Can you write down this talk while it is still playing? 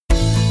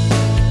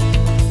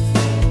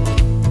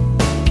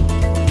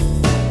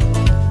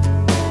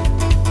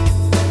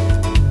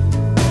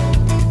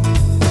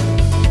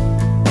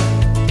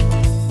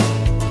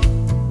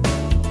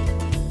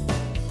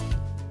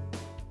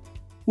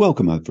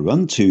Welcome,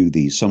 everyone, to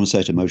the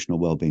Somerset Emotional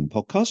Wellbeing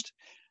Podcast.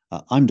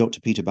 I'm Dr.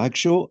 Peter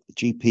Bagshaw,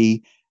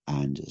 GP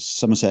and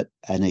Somerset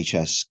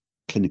NHS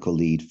Clinical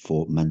Lead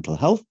for Mental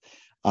Health,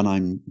 and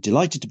I'm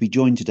delighted to be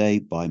joined today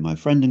by my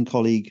friend and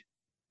colleague,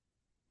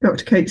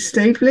 Dr. Kate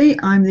Staveley.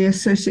 I'm the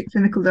Associate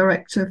Clinical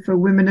Director for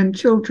Women and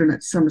Children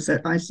at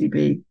Somerset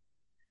ICB.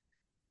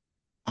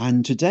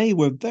 And today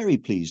we're very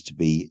pleased to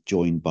be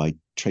joined by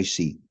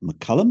Tracy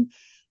McCullum,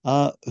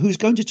 who's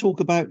going to talk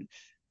about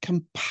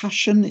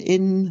compassion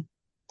in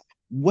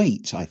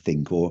weight, I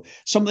think, or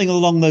something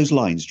along those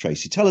lines.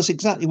 Tracy, tell us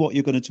exactly what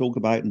you're going to talk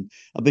about and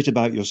a bit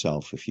about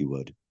yourself, if you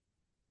would.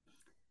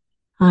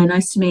 Hi,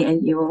 nice to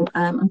meet you all.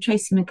 I'm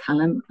Tracy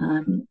McCullum.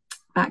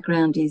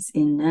 Background is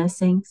in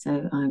nursing,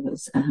 so I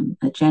was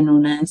a general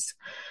nurse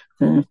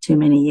for too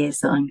many years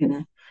that I'm going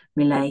to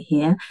relay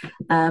here.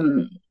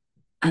 And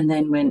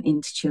then went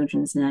into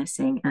children's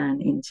nursing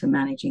and into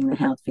managing the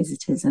health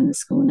visitors and the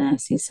school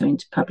nurses, so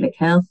into public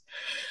health.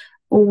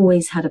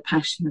 Always had a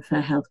passion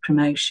for health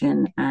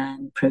promotion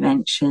and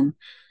prevention.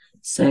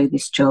 So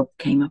this job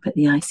came up at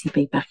the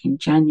ICB back in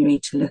January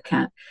to look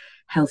at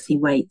healthy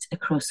weight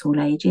across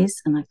all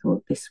ages. And I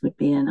thought this would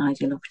be an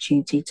ideal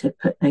opportunity to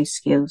put those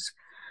skills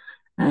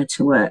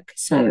to work.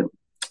 So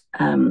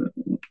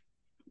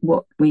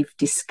what we've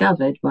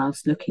discovered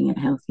whilst looking at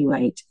healthy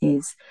weight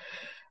is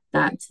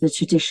that the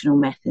traditional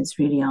methods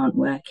really aren't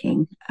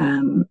working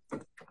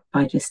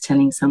by just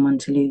telling someone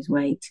to lose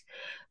weight,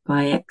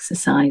 by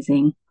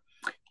exercising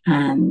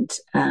and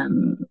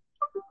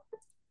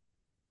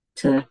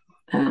to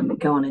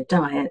go on a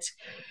diet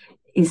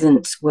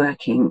isn't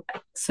working.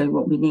 So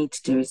what we need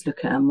to do is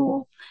look at a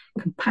more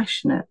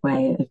compassionate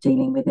way of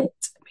dealing with it,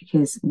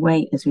 because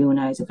weight, as we all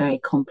know, is a very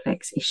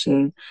complex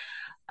issue.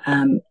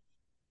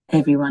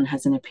 Everyone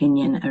has an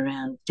opinion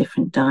around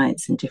different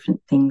diets and different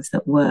things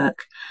that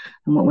work.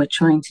 And what we're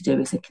trying to do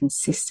is a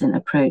consistent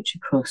approach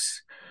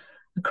across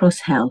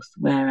health,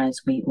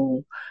 whereas we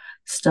all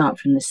start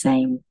from the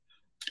same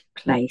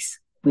place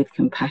with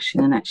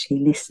compassion and actually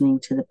listening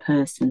to the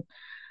person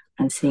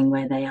and seeing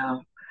where they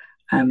are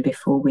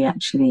before we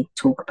actually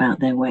talk about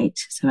their weight.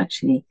 So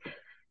actually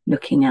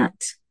looking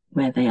at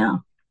where they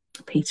are.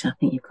 Peter, I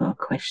think you've got a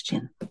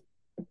question.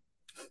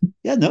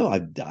 Yeah, no,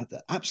 I'm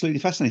absolutely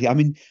fascinating. I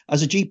mean,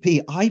 as a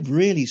GP, I've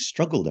really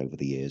struggled over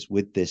the years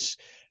with this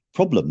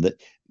problem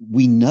that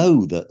we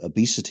know that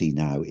obesity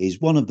now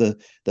is one of the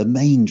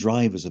main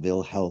drivers of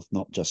ill health,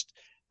 not just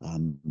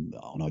on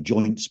our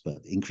joints,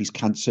 but increased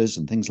cancers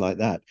and things like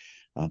that,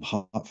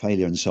 heart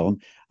failure and so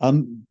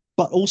on.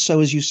 But also,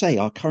 as you say,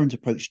 our current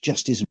approach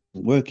just isn't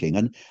working.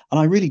 And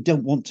I really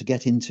don't want to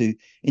get into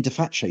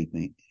fat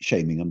shaming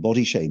and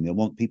body shaming. I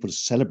want people to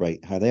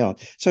celebrate how they are.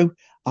 So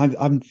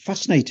I'm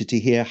fascinated to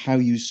hear how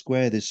you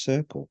square this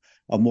circle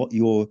and what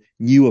your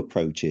new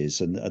approach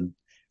is and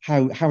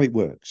how it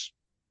works.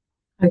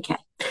 Okay.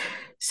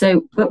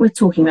 So what we're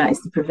talking about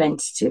is the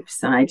preventative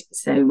side.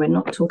 So we're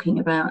not talking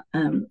about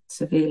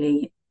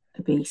severely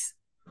obese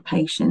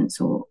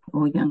patients or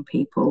young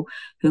people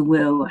who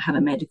will have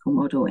a medical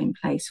model in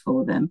place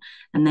for them,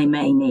 and they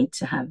may need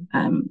to have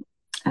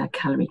a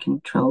calorie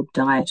controlled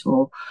diet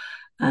or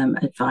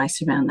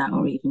advice around that,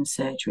 or even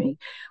surgery.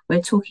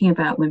 We're talking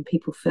about when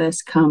people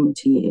first come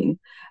to you,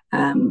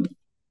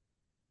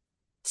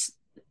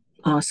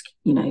 ask,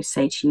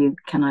 say to you,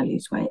 can I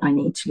lose weight? I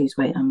need to lose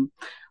weight. I'm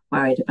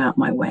worried about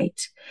my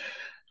weight.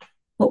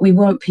 What we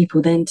want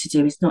people then to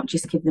do is not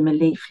just give them a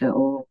leaflet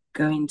or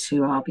go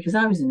into because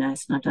I was a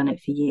nurse and I've done it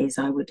for years.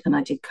 I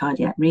did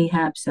cardiac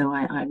rehab, so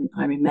I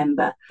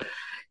remember,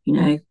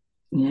 you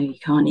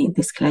can't eat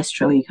this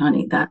cholesterol, you can't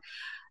eat that.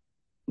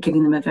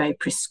 Giving them a very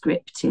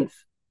prescriptive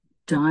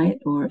diet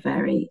or a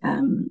very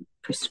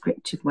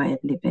prescriptive way of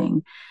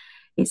living.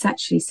 It's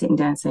actually sitting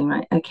down saying,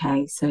 right,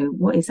 okay, so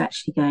what is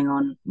actually going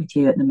on with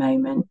you at the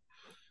moment?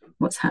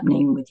 What's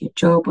happening with your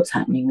job? What's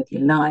happening with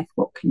your life?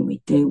 What can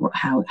we do?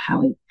 How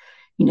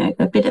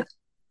a bit of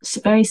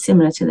very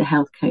similar to the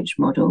health coach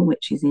model,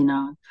 which is in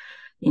all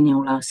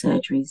our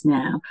surgeries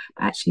now,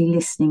 but actually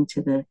listening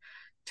to the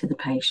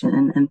patient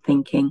and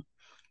thinking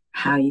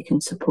how you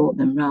can support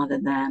them rather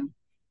than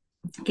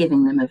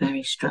giving them a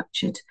very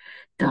structured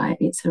diet.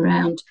 It's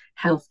around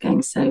health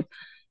gains. So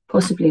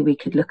possibly we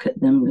could look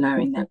at them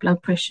lowering their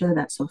blood pressure.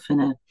 That's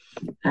often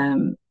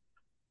another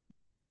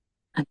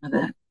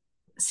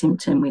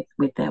symptom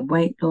with their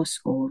weight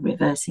loss, or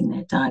reversing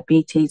their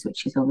diabetes,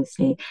 which is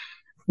obviously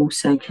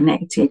also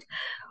connected.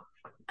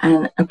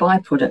 And a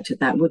byproduct of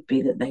that would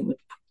be that they would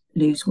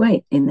lose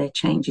weight in their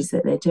changes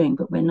that they're doing,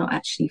 but we're not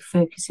actually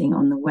focusing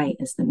on the weight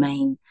as the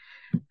main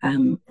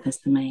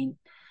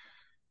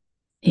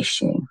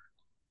issue.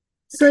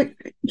 So,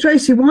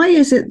 Tracy, why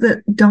is it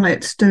that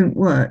diets don't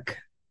work?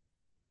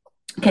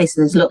 Okay,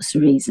 so there's lots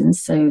of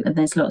reasons. So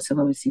there's lots of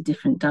obviously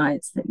different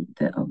diets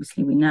that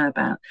obviously we know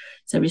about.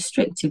 So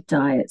restrictive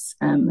diets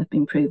have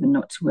been proven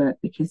not to work,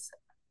 because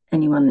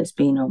anyone that's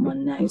been on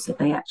one knows that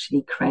they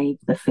actually crave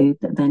the food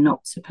that they're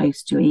not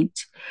supposed to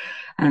eat,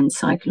 and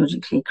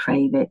psychologically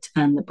crave it,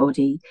 and the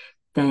body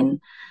then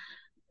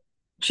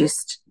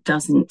just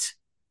doesn't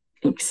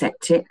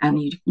accept it,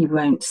 and you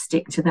won't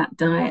stick to that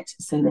diet.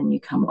 So then you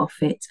come off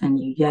it and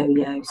you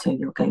yo-yo. So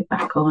you'll go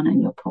back on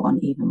and you'll put on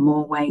even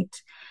more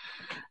weight.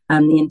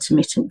 The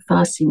intermittent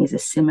fasting is a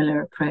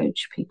similar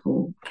approach.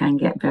 People can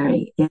get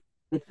very ill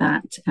with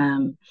that.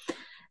 And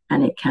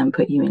it can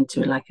put you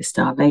into like a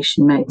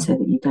starvation mode so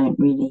that you don't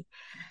really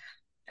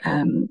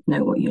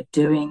know what you're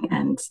doing.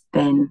 And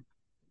then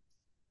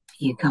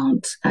you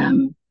can't,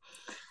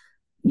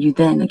 you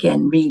then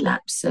again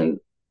relapse. So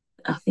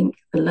I think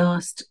the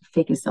last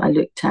figures that I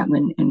looked at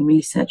when in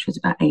research was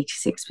about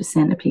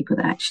 86% of people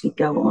that actually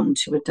go on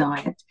to a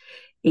diet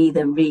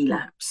either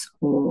relapse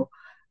or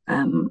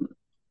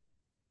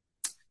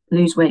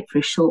lose weight for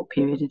a short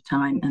period of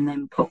time and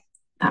then put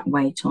that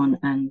weight on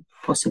and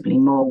possibly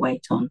more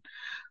weight on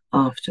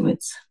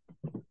afterwards.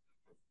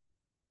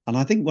 And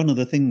I think one of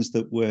the things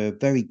that we're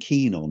very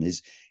keen on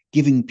is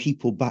giving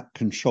people back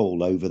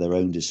control over their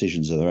own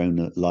decisions of their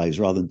own lives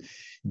rather than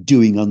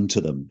doing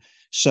unto them.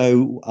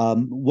 So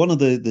one of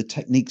the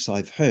techniques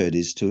I've heard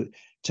is to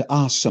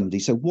ask somebody,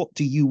 so what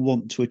do you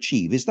want to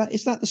achieve? Is that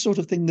the sort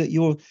of thing that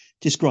you're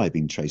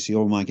describing, Tracy,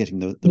 or am I getting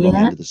the wrong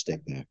end of the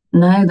stick there?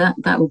 No,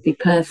 that would be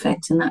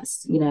perfect. And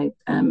that's,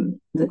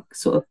 the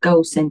sort of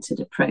goal-centered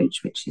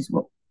approach, which is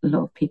what a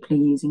lot of people are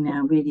using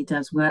now, really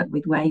does work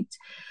with weight.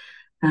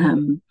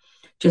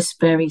 Just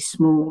very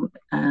small,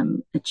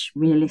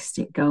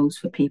 realistic goals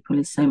for people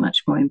is so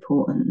much more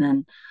important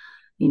than,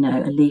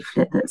 a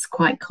leaflet that's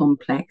quite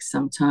complex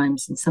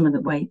sometimes. And some of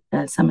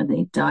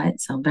the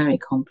diets are very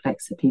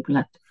complex that people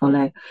have to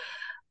follow.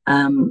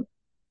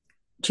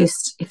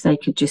 Just if they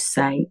could just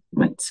say,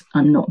 right,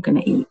 I'm not going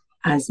to eat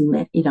as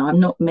many, I'm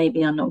not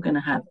going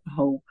to have a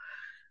whole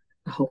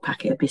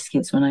packet of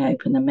biscuits when I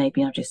open them.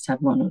 Maybe I'll just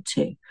have one or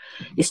two.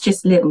 It's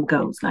just little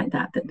goals like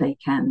that they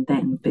can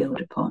then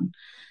build upon.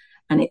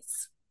 And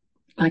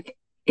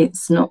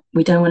it's not,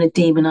 we don't want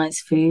to demonize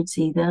foods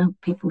either.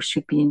 People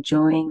should be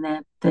enjoying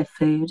their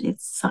food.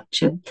 It's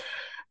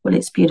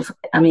it's beautiful.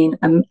 I mean,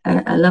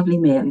 a lovely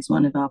meal is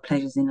one of our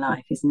pleasures in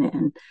life, isn't it?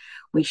 And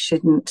we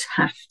shouldn't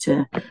have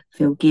to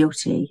feel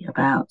guilty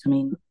about,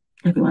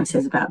 everyone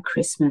says about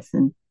Christmas,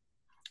 and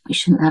we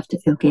shouldn't have to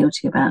feel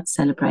guilty about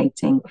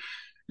celebrating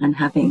and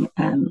having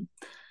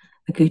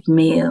a good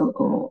meal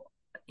or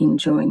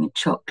enjoying a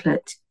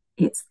chocolate.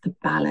 It's the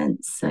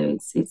balance. So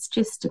it's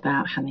just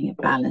about having a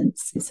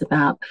balance. It's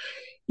about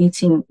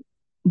eating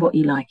what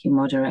you like in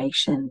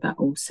moderation, but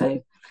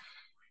also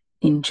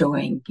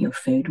enjoying your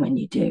food when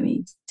you do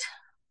eat.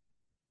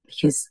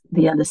 Because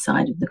the other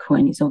side of the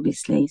coin is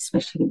obviously,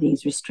 especially with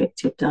these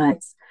restrictive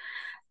diets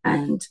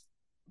and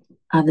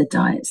other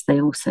diets,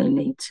 they also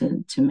lead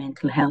to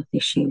mental health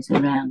issues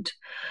around,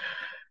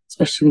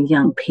 especially with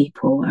young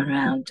people,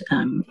 around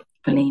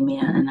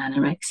bulimia and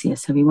anorexia.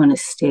 So we want to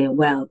steer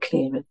well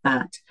clear of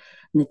that.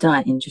 And the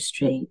diet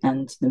industry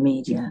and the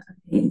media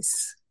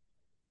is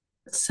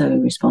so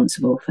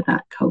responsible for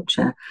that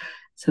culture.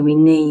 So we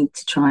need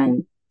to try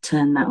and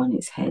turn that on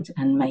its head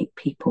and make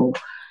people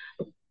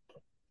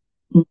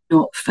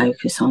not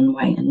focus on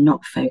weight and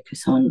not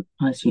focus on,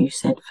 as you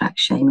said, fat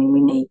shaming.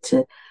 We need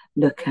to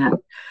look at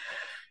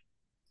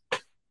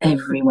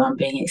everyone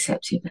being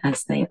accepted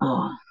as they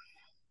are.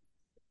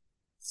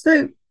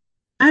 So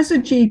as a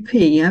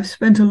GP, I've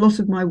spent a lot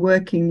of my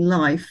working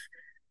life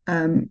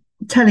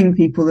telling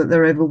people that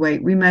they're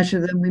overweight. We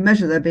measure them, we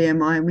measure their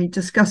BMI, and we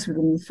discuss with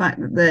them the fact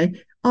that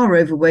they are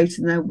overweight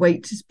and their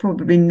weight is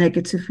probably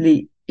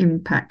negatively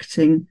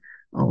impacting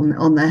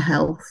on their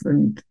health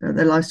and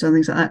their lifestyle and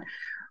things like that.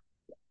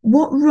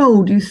 What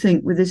role do you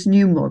think with this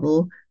new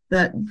model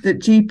that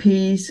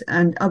GPs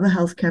and other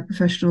healthcare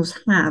professionals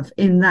have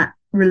in that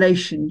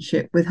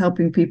relationship with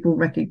helping people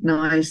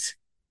recognise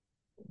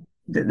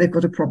that they've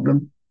got a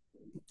problem?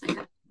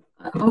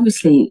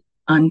 Obviously,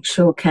 I'm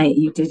sure, Kate,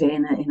 you did it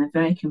in a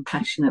very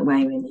compassionate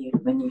way when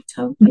you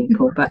told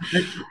people,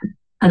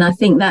 and I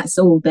think that's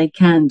all they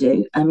can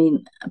do.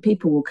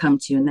 People will come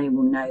to you and they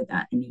will know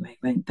that anyway,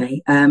 won't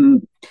they?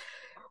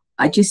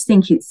 I just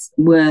think it's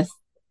worth,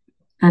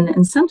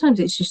 and sometimes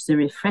it's just a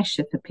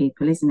refresher for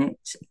people, isn't it?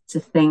 To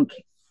think,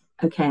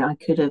 okay, I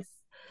could have,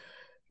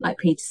 like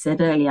Peter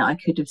said earlier, I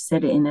could have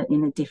said it in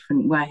a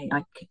different way.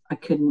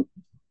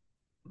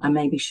 I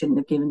maybe shouldn't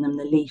have given them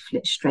the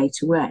leaflet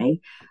straight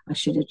away. I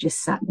should have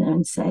just sat there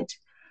and said,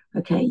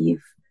 okay,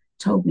 you've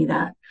told me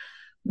that.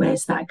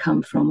 Where's that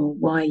come from? Or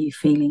why are you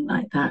feeling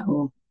like that?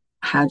 Or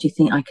how do you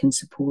think I can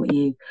support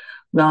you?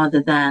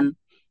 Rather than,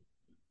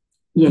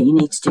 yeah, you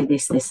need to do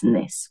this, this, and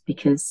this.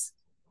 Because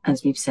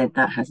as we've said,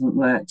 that hasn't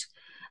worked.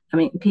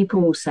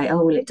 People will say,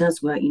 oh, well, it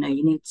does work. You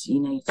need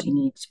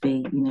to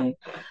be,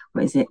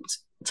 what is it?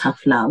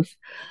 Tough love.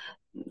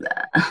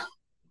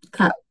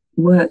 That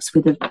works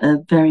with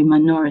a very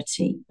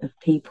minority of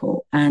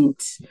people, and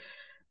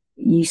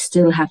you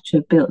still have to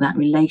have built that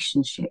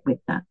relationship with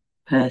that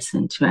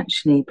person to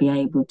actually be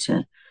able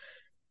to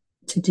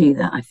do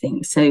that, I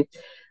think. So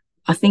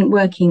I think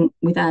working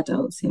with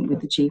adults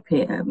with the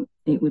GP,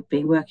 it would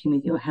be working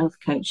with your health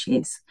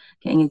coaches,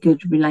 getting a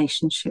good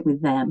relationship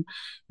with them,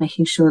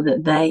 making sure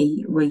that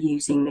they were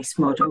using this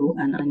model.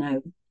 And I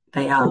know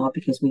they are,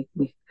 because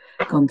we've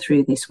gone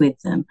through this with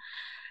them,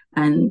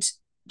 and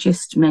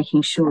just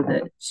making sure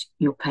that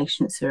your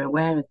patients are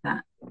aware of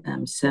that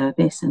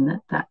service,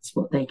 and that's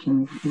what they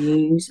can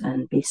use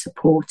and be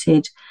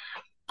supported,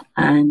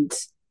 and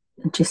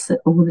just that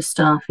all the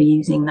staff are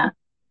using that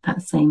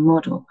same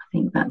model. I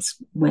think that's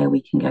where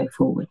we can go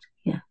forward.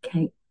 Yeah,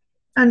 Kate.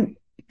 And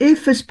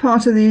if, as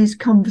part of these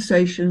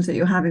conversations that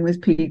you're having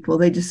with people,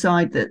 they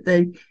decide that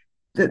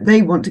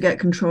they want to get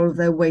control of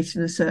their weight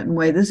in a certain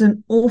way, there's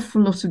an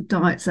awful lot of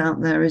diets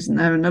out there, isn't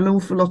there? And an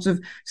awful lot of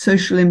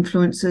social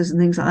influencers and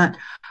things like that.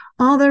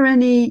 Are there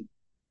any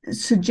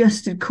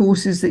suggested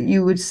courses that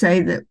you would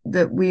say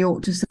that we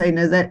ought to say,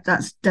 no,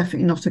 that's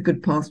definitely not a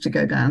good path to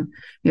go down?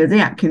 You know,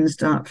 the Atkins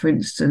diet, for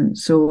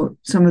instance, or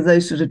some of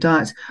those sort of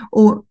diets.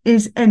 Or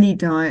is any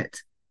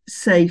diet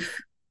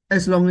safe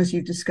as long as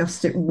you've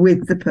discussed it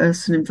with the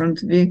person in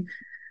front of you?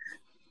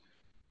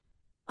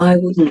 I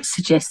wouldn't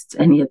suggest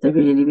any of the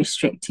really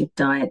restrictive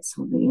diets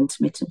or the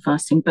intermittent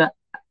fasting, but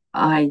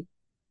I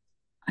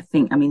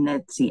think, I mean,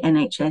 there's the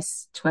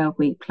NHS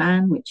 12-week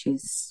plan, which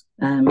is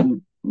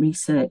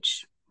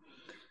research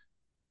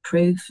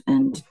proof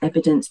and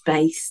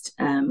evidence-based,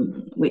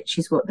 which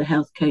is what the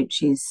health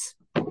coaches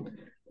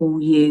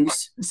all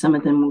use. Some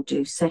of them will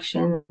do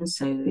sessions,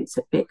 so it's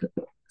a bit.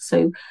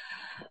 So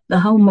the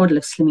whole model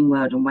of Slimming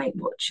World and Weight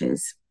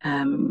Watchers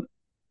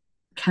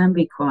can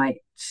be quite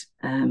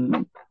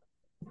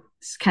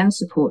can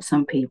support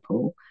some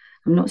people.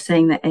 I'm not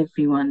saying that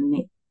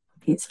everyone.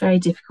 It's very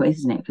difficult,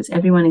 isn't it? Because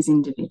everyone is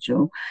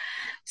individual.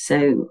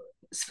 So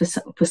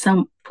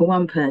for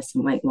one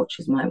person, Weight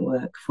Watchers might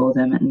work for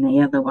them, and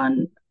the other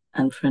one,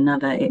 and for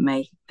another, they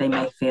may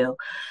feel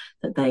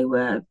that they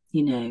were,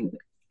 they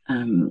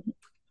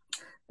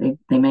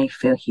may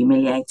feel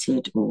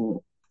humiliated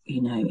or,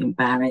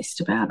 embarrassed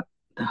about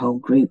the whole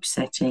group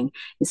setting.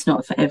 It's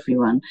not for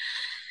everyone.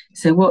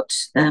 So what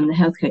the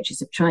health coaches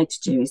have tried to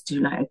do is do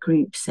like a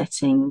group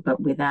setting, but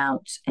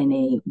without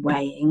any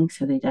weighing.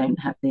 So they don't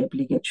have the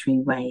obligatory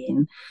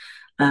weigh-in.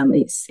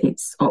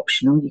 It's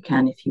optional. You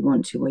can if you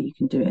want to, or you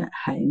can do it at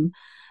home.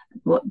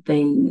 What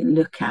they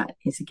look at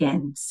is,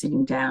 again,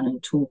 sitting down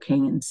and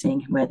talking and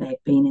seeing where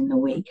they've been in the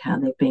week, how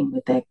they've been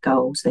with their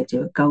goals. They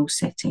do a goal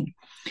setting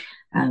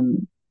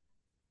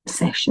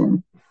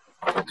session,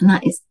 and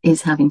that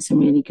is having some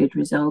really good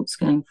results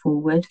going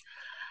forward.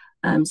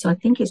 So I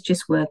think it's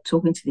just worth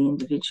talking to the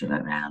individual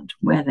around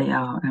where they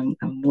are and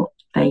what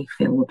they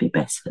feel would be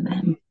best for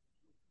them.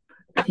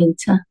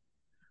 Peter?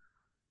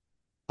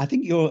 I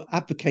think you're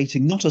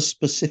advocating not a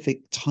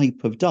specific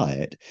type of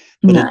diet,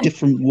 but a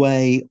different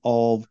way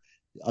of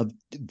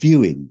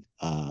viewing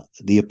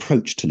the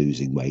approach to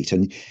losing weight.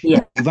 And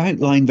you've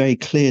outlined very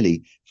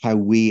clearly how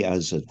we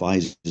as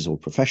advisors or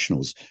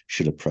professionals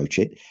should approach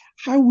it.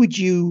 How would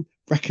you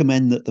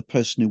recommend that the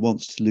person who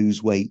wants to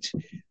lose weight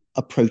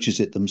approaches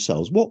it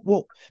themselves?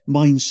 What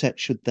mindset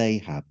should they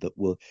have that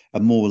are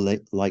more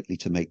likely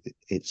to make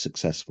it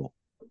successful?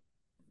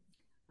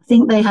 I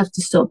think they have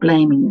to stop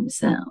blaming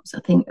themselves. I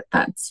think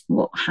that's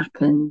what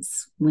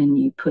happens when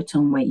you put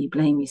on weight. You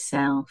blame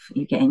yourself.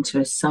 You get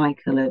into a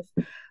cycle of,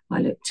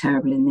 I look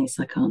terrible in this,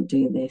 I can't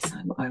do this.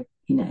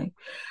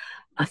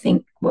 I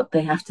think what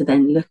they have to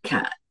then look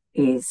at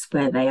is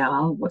where they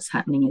are, what's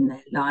happening in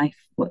their life,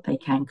 what they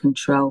can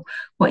control,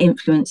 what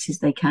influences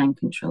they can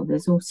control.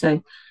 There's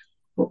also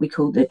what we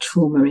call the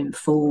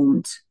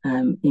trauma-informed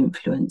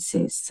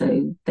influences.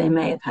 So they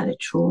may have had a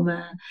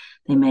trauma,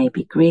 they may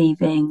be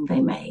grieving,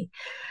 they may,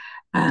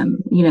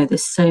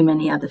 there's so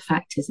many other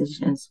factors,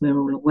 as we're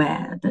all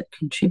aware, that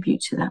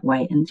contribute to that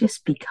weight, and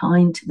just be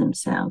kind to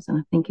themselves. And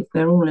I think if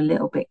we're all a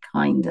little bit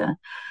kinder,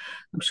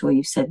 I'm sure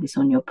you've said this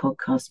on your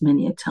podcast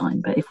many a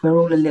time, but if we're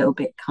all a little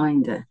bit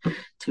kinder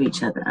to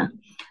each other,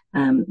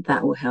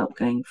 that will help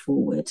going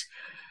forward.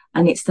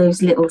 And it's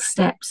those little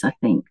steps, I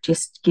think,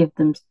 just give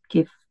them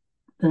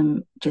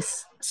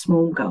just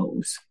small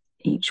goals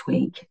each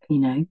week.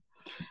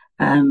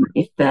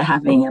 If they're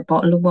having a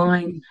bottle of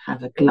wine,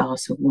 have a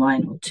glass of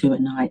wine or two a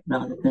night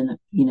rather than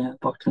a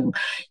bottle.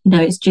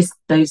 It's just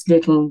those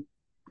little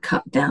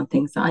cut down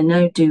things that I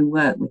know do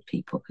work with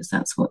people, because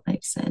that's what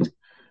they've said.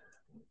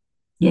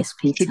 Yes,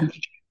 Peter.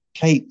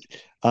 Kate,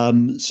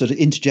 sort of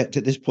interject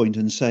at this point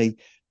and say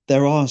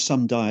there are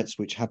some diets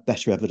which have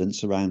better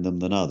evidence around them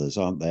than others,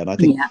 aren't there? And I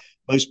think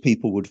most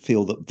people would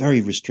feel that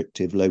very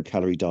restrictive,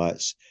 low-calorie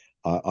diets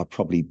are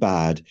probably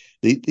bad.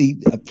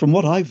 From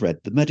what I've read,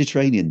 the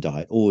Mediterranean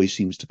diet always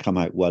seems to come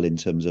out well in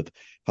terms of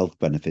health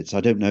benefits.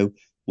 I don't know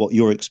what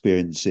your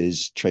experience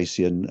is,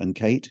 Tracy and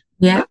Kate.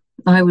 Yeah,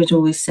 I would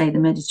always say the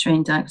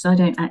Mediterranean diet, because I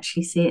don't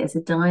actually see it as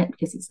a diet,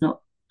 because it's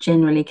not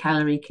generally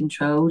calorie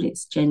controlled.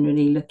 It's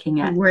generally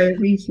looking at a way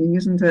of eating,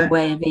 isn't it? A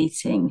way of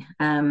eating,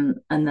 and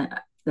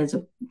that there's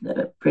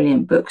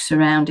brilliant books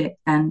around it,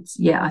 and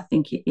I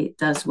think it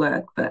does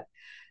work. But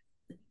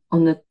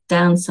on the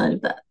downside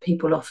of that,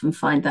 people often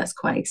find that's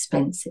quite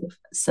expensive.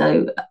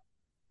 So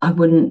I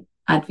wouldn't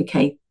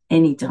advocate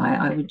any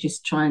diet. I would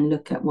just try and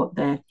look at what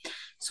they're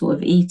sort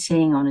of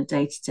eating on a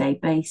day-to-day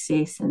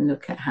basis and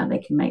look at how they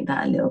can make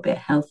that a little bit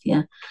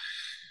healthier.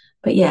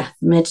 But yeah,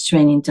 the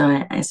Mediterranean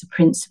diet as a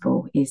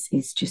principle is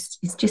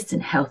just a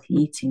healthy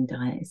eating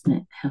diet, isn't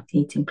it? Healthy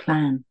eating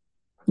plan.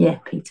 Yeah,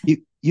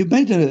 Peter. You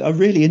made a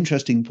really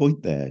interesting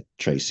point there,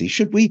 Tracy.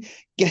 Should we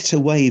get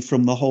away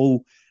from the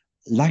whole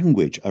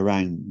language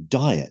around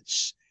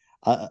diets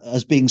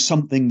as being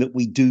something that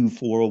we do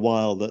for a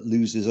while that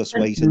loses us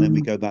weight and then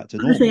we go back to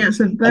normal? I think that's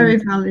a very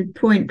valid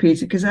point,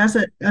 Peter, because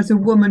as a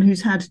woman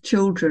who's had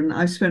children,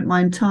 I've spent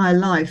my entire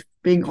life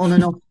being on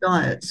and off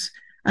diets.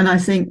 And I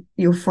think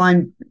you'll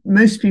find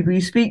most people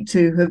you speak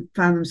to have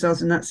found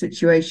themselves in that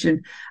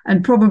situation.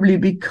 And probably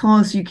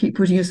because you keep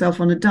putting yourself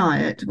on a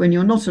diet, when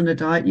you're not on a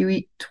diet, you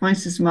eat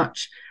twice as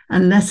much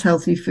and less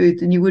healthy food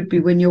than you would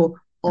be when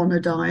you're on a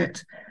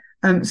diet.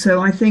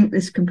 So I think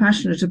this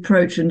compassionate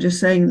approach and just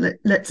saying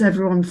let's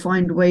everyone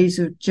find ways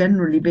of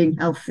generally being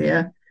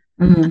healthier,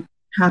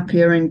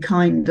 happier and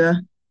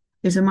kinder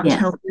is a much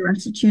healthier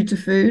attitude to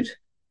food.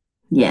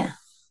 Yeah,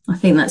 I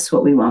think that's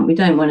what we want. We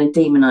don't want to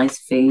demonize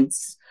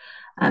foods,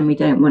 and we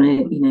don't want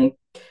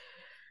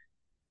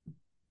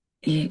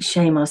to,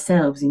 shame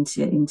ourselves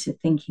into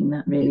thinking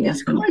that. Really,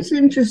 it's quite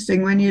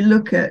interesting when you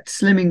look at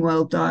Slimming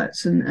World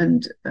diets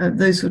and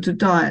those sort of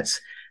diets.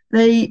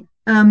 They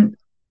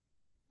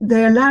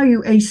allow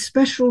you a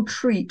special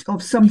treat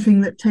of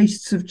something that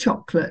tastes of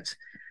chocolate.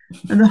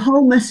 And the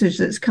whole message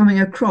that's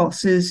coming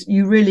across is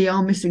you really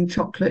are missing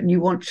chocolate and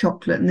you want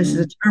chocolate. And this is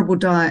a terrible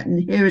diet.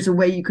 And here is a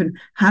way you can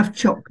have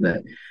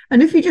chocolate.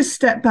 And if you just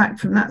step back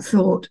from that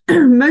thought,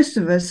 most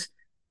of us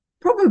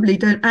probably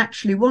don't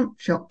actually want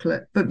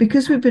chocolate. But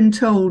because we've been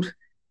told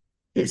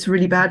it's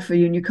really bad for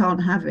you and you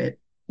can't have it,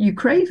 you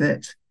crave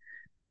it.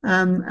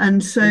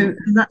 And so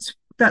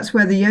that's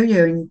where the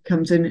yo-yoing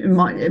comes in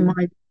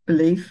my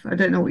belief. I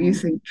don't know what you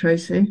think,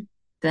 Tracy.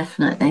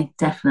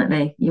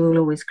 Definitely. You will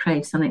always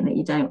crave something that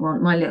you don't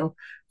want. My little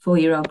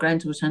 4-year-old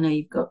granddaughter, I know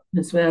you've got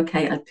as well,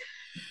 Kate.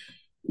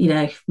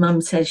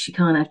 Mum says she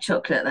can't have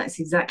chocolate. That's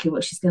exactly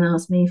what she's going to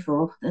ask me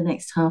for the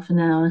next half an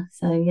hour.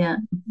 So yeah.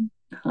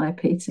 Hi,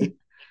 Peter.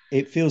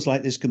 It feels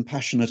like this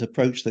compassionate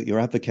approach that you're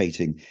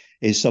advocating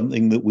is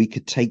something that we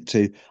could take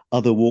to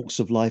other walks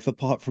of life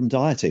apart from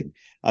dieting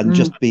and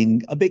just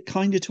being a bit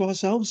kinder to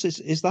ourselves.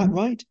 Is that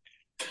right?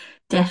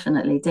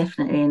 Definitely.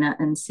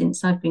 And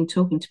since I've been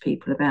talking to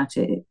people about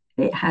it,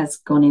 it has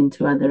gone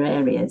into other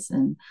areas,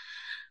 and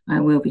I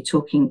will be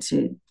talking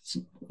to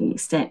the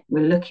extent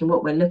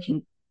what we're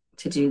looking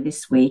to do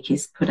this week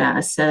is put out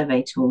a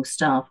survey to all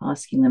staff,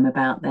 asking them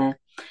about their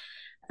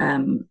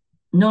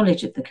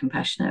knowledge of the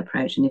compassionate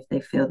approach and if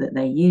they feel that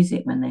they use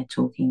it when they're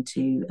talking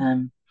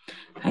to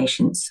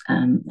patients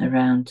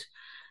around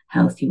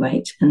healthy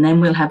weight. And then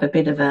we'll have a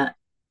bit of a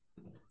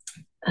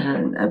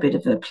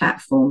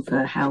platform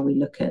for how we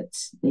look at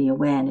the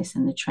awareness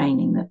and the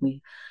training that we're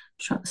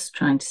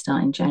trying to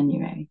start in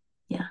January.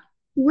 Yeah.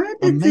 Where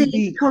did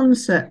the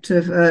concept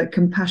of a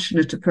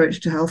compassionate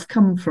approach to health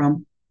come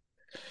from?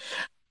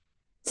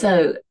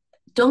 So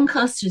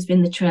Doncaster has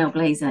been the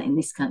trailblazer in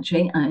this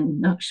country. I'm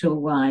not sure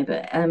why,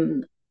 but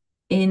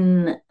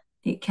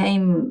it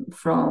came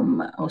from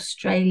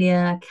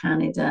Australia,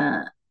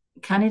 Canada.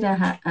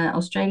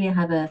 Australia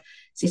have a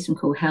system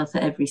called Health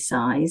at Every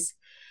Size,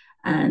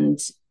 and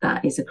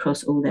that is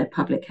across all their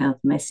public health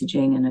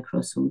messaging and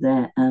across all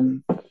their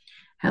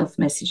health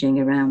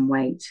messaging around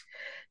weight.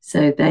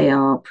 So they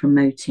are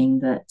promoting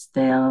that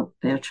they are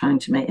trying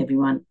to make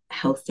everyone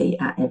healthy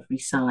at every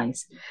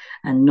size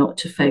and not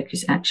to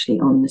focus actually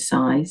on the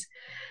size.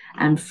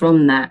 And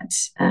from that,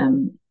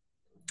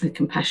 the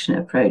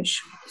compassionate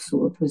approach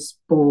sort of was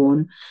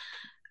born,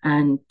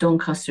 and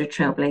Doncaster are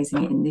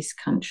trailblazing it in this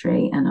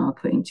country and are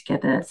putting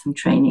together some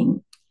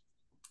training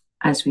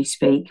as we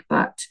speak,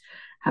 but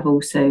have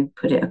also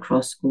put it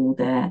across all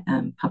their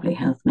public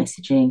health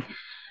messaging.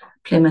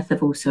 Plymouth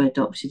have also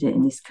adopted it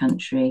in this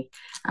country.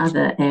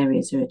 Other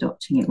areas are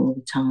adopting it all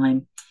the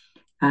time,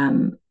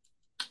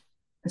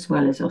 as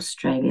well as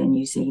Australia,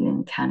 New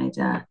Zealand,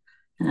 Canada,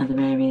 and other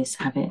areas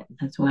have it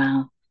as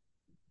well.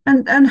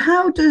 And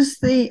how does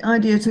the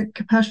idea to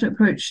compassionate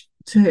approach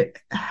to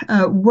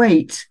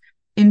weight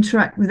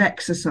interact with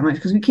exercise?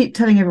 Because we keep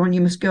telling everyone you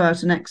must go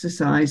out and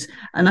exercise.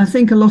 And I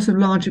think a lot of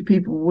larger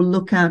people will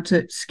look out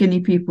at skinny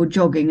people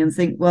jogging and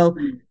think, well,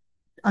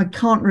 I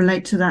can't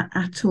relate to that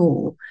at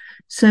all.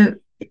 So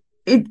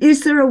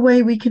is there a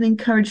way we can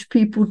encourage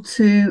people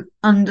to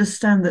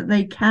understand that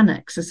they can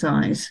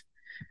exercise?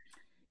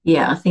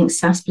 Yeah, I think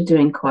SASP are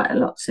doing quite a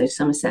lot. So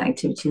Somerset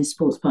Activity and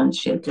Sports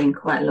Partnership doing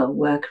quite a lot of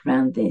work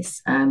around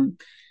this,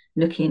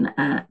 looking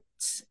at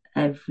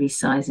every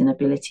size and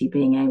ability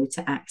being able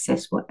to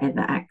access whatever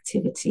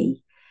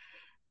activity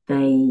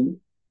they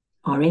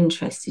are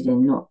interested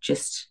in, not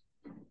just,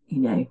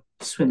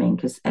 swimming,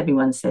 because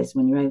everyone says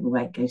when you're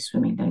overweight, go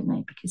swimming, don't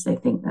they? Because they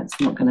think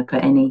that's not going to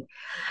put any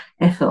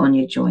effort on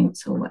your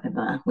joints or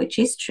whatever, which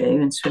is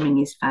true. And swimming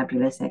is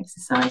fabulous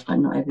exercise, but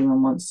not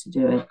everyone wants to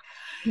do it.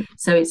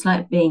 So it's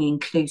like being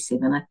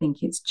inclusive, and I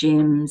think it's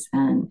gyms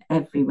and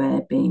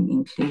everywhere being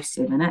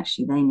inclusive, and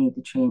actually they need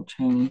the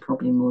training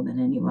probably more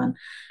than anyone,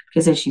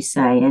 because as you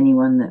say,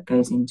 anyone that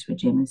goes into a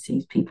gym and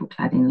sees people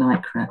clad in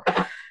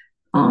lycra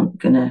aren't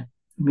going to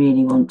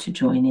really want to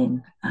join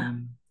in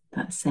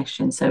that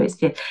session. So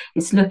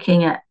it's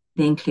looking at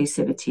the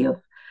inclusivity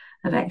of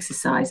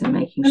exercise and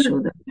making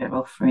sure that we're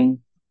offering.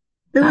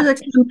 There was a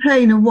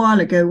campaign a while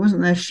ago,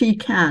 wasn't there? She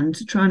Can,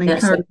 to try and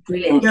encourage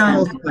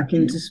girls back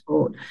into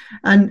sport,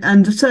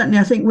 and certainly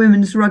I think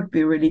women's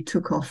rugby really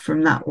took off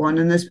from that one.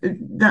 And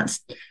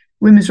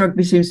women's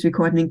rugby seems to be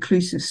quite an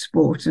inclusive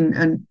sport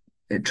and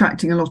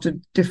attracting a lot of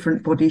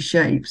different body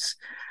shapes.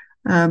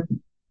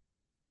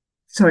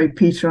 Sorry,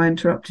 Peter, I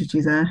interrupted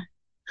you there.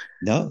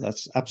 No,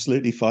 that's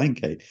absolutely fine,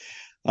 Kate.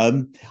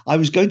 I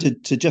was going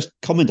to just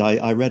comment.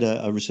 I read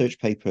a research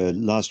paper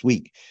last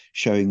week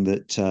showing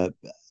that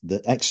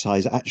that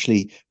exercise,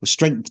 actually, with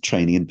strength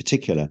training in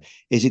particular,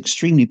 is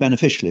extremely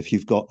beneficial if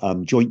you've got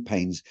joint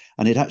pains,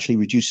 and it actually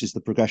reduces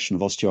the progression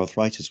of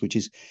osteoarthritis, which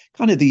is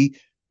kind of the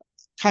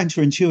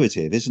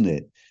counterintuitive, isn't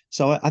it?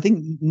 So I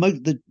think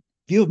the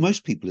view of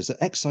most people is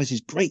that exercise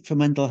is great for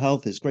mental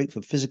health, it's great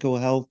for physical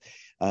health,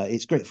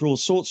 it's great for all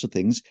sorts of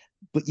things,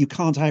 but you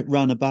can't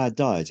outrun a bad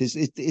diet.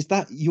 Is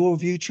that your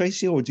view,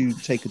 Tracy, or do you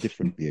take a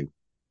different view?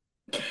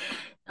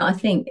 I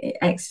think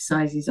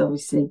exercise is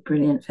obviously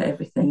brilliant for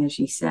everything, as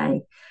you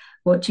say.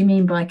 What do you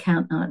mean by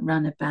can't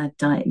outrun a bad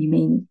diet? You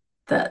mean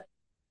that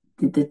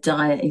the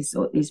diet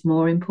is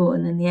more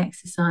important than the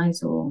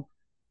exercise, or?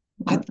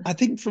 I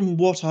think from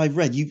what I've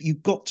read,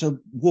 you've got to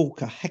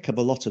walk a heck of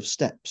a lot of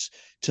steps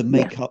to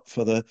make up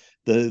for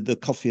the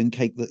coffee and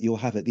cake that you'll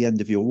have at the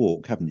end of your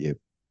walk, haven't you?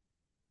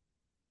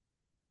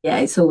 Yeah,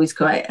 it's always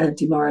quite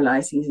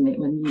demoralizing, isn't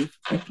it?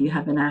 If you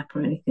have an app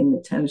or anything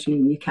that tells you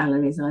your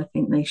calories, I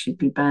think they should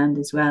be banned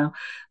as well.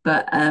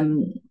 But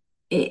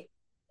they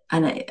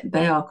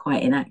are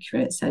quite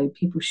inaccurate, so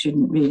people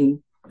shouldn't really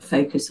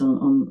focus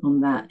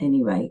on that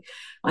anyway.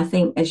 I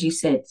think, as you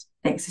said,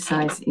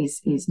 exercise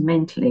is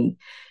mentally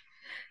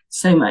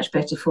so much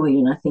better for you,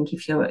 and I think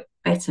if you're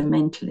better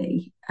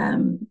mentally,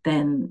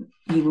 then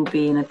you will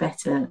be in a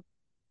better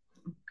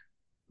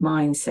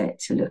mindset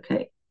to look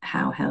at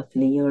how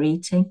healthily you're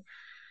eating.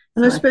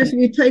 And so I suppose if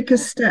you take a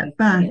step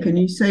back and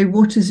you say,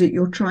 what is it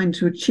you're trying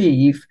to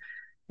achieve?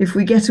 If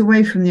we get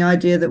away from the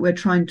idea that we're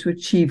trying to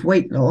achieve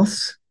weight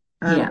loss,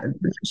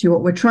 actually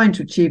what we're trying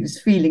to achieve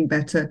is feeling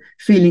better,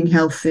 feeling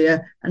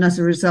healthier, and as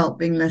a result,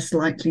 being less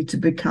likely to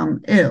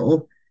become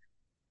ill,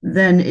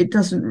 then it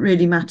doesn't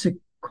really matter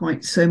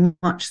quite so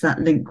much, that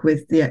link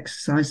with the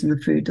exercise and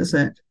the food, does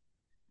it?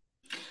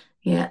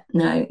 Yeah,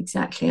 no,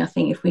 exactly. I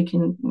think if we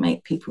can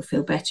make people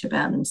feel better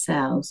about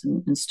themselves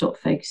and stop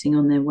focusing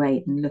on their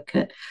weight and look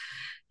at,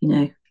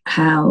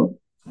 how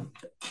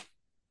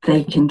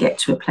they can get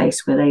to a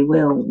place where they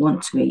will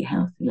want to eat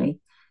healthily,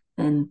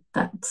 then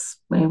that's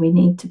where we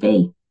need to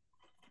be,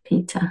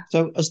 Peter.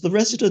 So, as the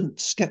resident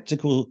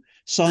skeptical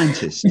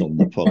scientist on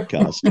the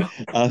podcast,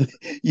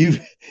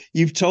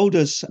 you've told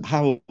us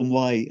how and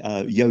why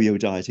yo-yo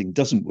dieting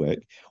doesn't work.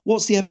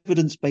 What's the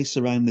evidence base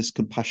around this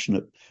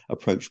compassionate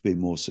approach being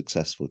more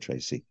successful,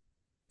 Tracy?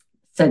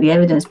 So the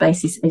evidence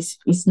base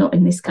is not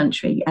in this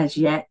country as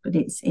yet, but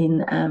it's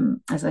in,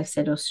 as I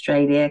said,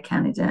 Australia,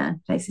 Canada,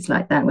 places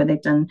like that, where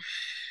they've done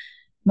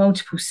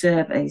multiple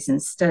surveys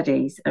and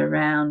studies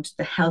around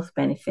the health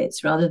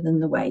benefits rather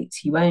than the weight.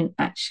 You won't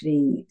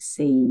actually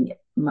see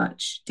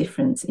much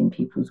difference in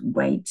people's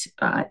weight,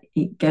 but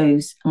it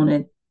goes on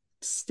a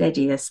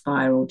steadier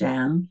spiral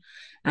down,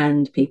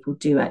 and people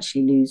do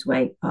actually lose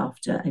weight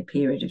after a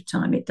period of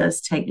time. It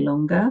does take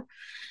longer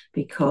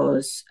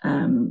because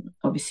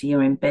obviously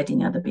you're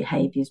embedding other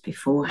behaviors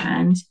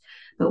beforehand,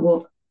 but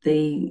what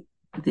the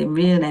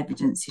real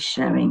evidence is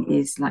showing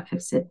is, like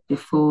I've said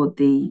before,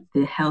 the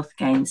health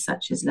gains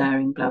such as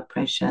lowering blood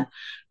pressure,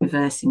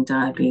 reversing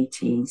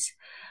diabetes,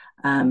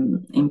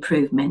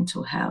 improved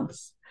mental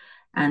health.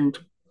 And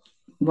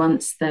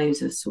once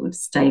those are sort of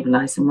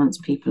stabilized and once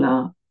people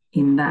are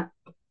in that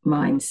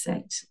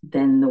mindset,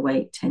 then the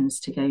weight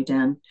tends to go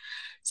down.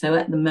 So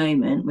at the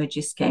moment, we're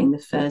just getting the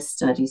first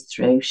studies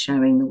through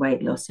showing the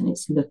weight loss, and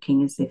it's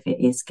looking as if it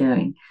is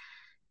going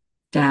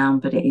down,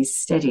 but it is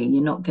steady.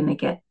 You're not going to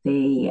get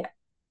the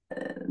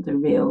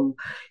real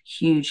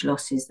huge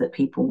losses that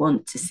people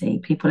want to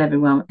see.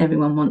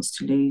 Everyone wants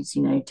to lose,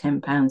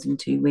 10 pounds in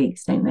 2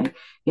 weeks, don't they?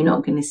 You're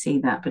not going to see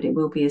that, but it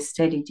will be a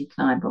steady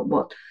decline. But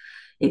what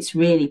it's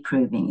really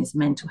proving is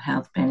mental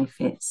health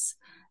benefits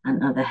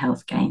and other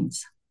health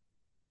gains.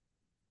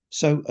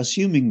 So,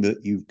 assuming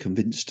that you've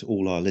convinced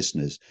all our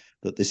listeners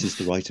that this is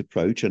the right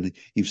approach, and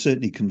you've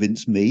certainly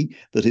convinced me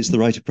that it's the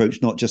right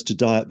approach, not just to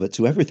diet, but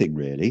to everything,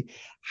 really,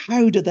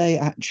 how do they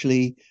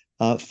actually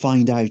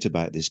find out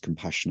about this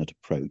compassionate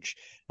approach?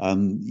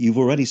 You've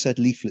already said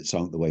leaflets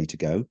aren't the way to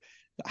go.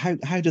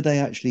 How do they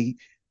actually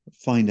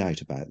find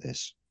out about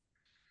this?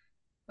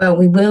 Well,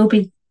 we will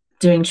be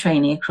doing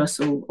training across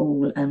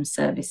all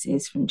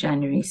services from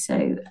January.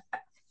 So,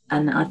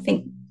 and I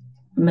think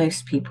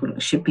most people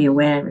should be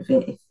aware of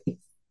it if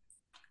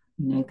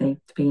they've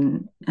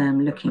been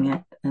looking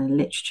at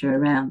literature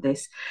around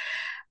this.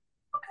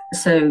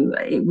 So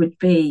it would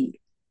be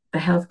the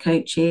health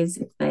coaches,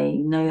 if they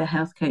know a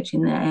health coach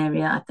in their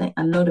area. I think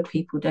a lot of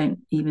people don't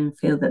even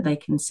feel that they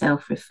can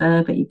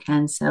self-refer, but you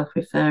can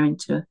self-refer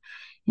into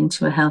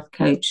a health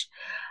coach.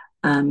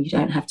 You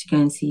don't have to go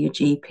and see your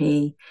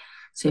GP.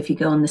 So if you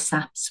go on the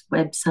SAPS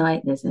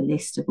website, there's a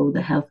list of all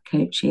the health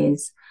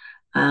coaches.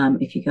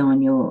 If you go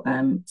on your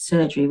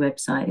surgery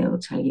website, it will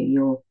tell you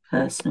your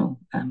personal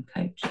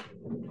coach.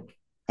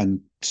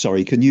 And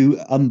sorry, can you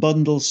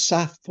unbundle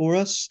SAF for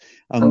us?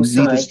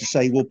 Needless to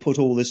say, we'll put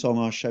all this on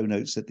our show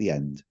notes at the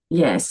end.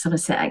 Yes,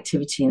 Somerset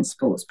Activity and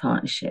Sports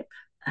Partnership.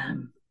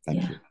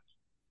 Thank you.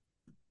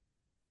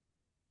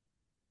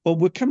 Well,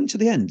 we're coming to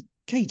the end.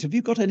 Kate, have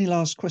you got any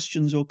last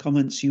questions or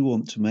comments you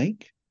want to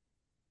make?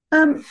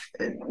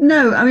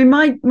 No, I mean,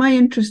 my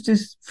interest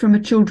is from a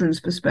children's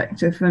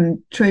perspective, and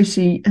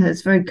Tracy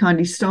has very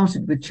kindly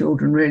started with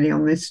children really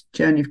on this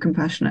journey of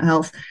compassionate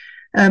health,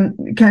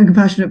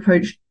 compassionate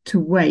approach to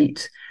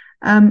weight.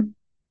 And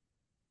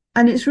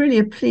it's really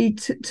a plea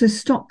to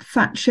stop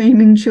fat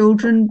shaming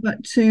children,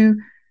 but to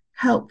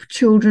help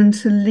children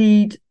to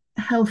lead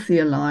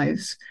healthier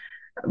lives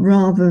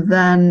rather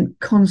than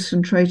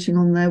concentrating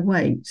on their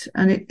weight.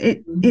 And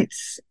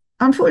it's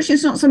unfortunately,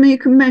 it's not something you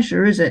can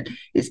measure, is it?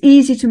 It's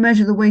easy to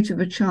measure the weight of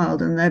a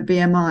child and their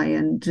BMI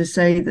and to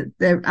say that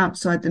they're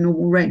outside the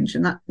normal range,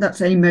 and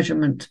that's a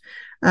measurement.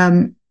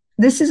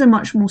 This is a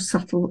much more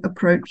subtle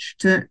approach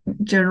to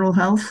general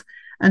health,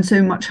 and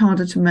so much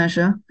harder to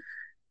measure.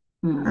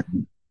 We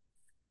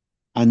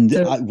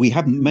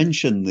haven't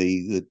mentioned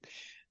the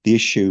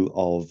issue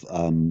of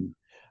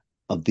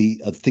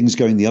things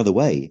going the other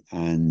way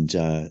and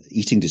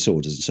eating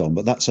disorders and so on.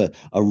 But that's a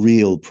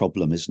real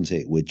problem, isn't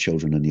it, with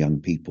children and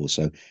young people?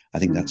 So I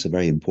think that's a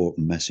very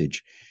important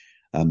message.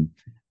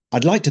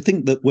 I'd like to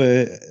think that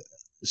we're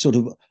sort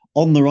of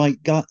on the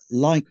right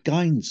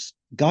guidelines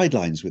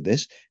with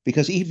this,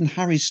 because even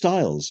Harry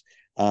Styles,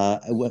 I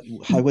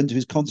went to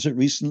his concert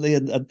recently,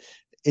 and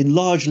in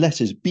large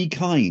letters, "Be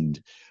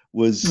kind"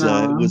 was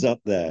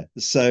up there.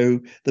 So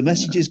the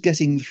message is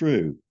getting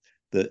through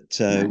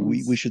that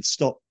we should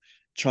stop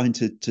trying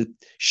to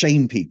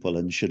shame people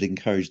and should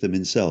encourage them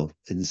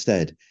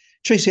instead.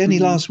 Tracy, any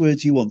last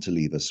words you want to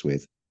leave us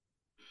with?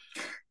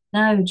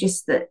 No,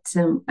 just that,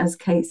 as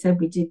Kate said,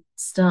 we did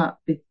start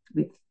with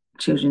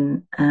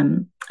children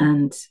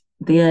and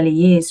the early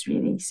years,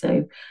 really.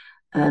 So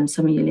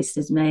some of your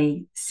listeners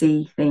may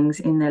see things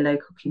in their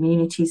local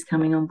communities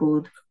coming on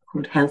board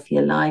called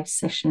Healthier Lives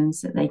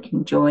sessions that they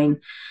can join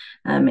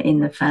in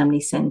the family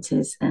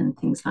centres and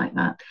things like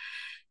that.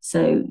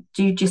 So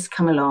do just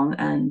come along,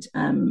 and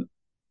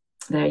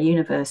they're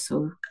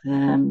universal.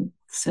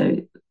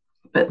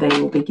 But they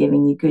will be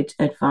giving you good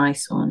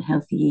advice on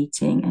healthy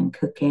eating and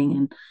cooking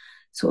and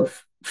sort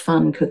of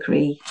fun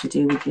cookery to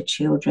do with your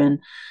children.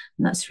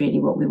 And that's really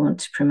what we want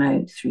to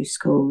promote through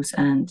schools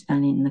and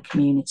in the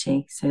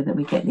community, so that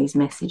we get these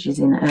messages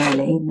in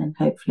early, and then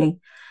hopefully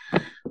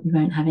we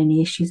won't have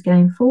any issues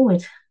going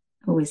forward.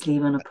 Always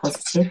leave on a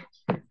positive.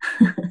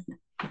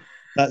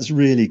 That's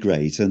really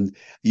great. And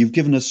you've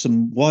given us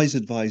some wise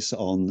advice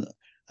on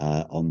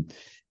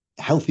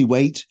healthy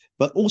weight,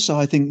 but also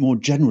I think more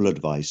general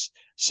advice.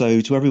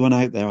 So to everyone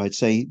out there, I'd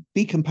say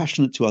be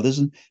compassionate to others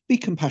and be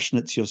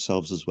compassionate to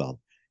yourselves as well.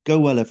 Go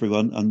well,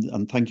 everyone.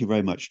 And thank you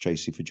very much,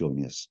 Tracy, for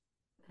joining us.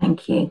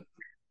 Thank you.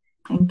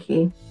 Thank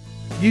you.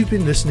 You've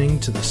been listening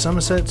to the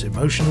Somerset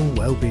Emotional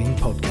Wellbeing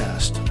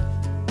Podcast.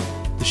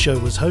 The show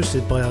was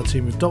hosted by our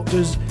team of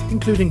doctors,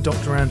 including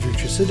Dr. Andrew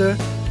Tresidder,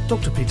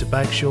 Dr. Peter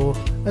Bagshaw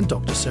and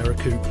Dr. Sarah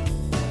Coop.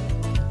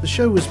 The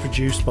show was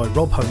produced by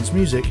Rob Hunn's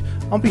Music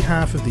on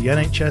behalf of the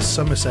NHS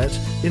Somerset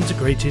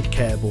Integrated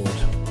Care Board.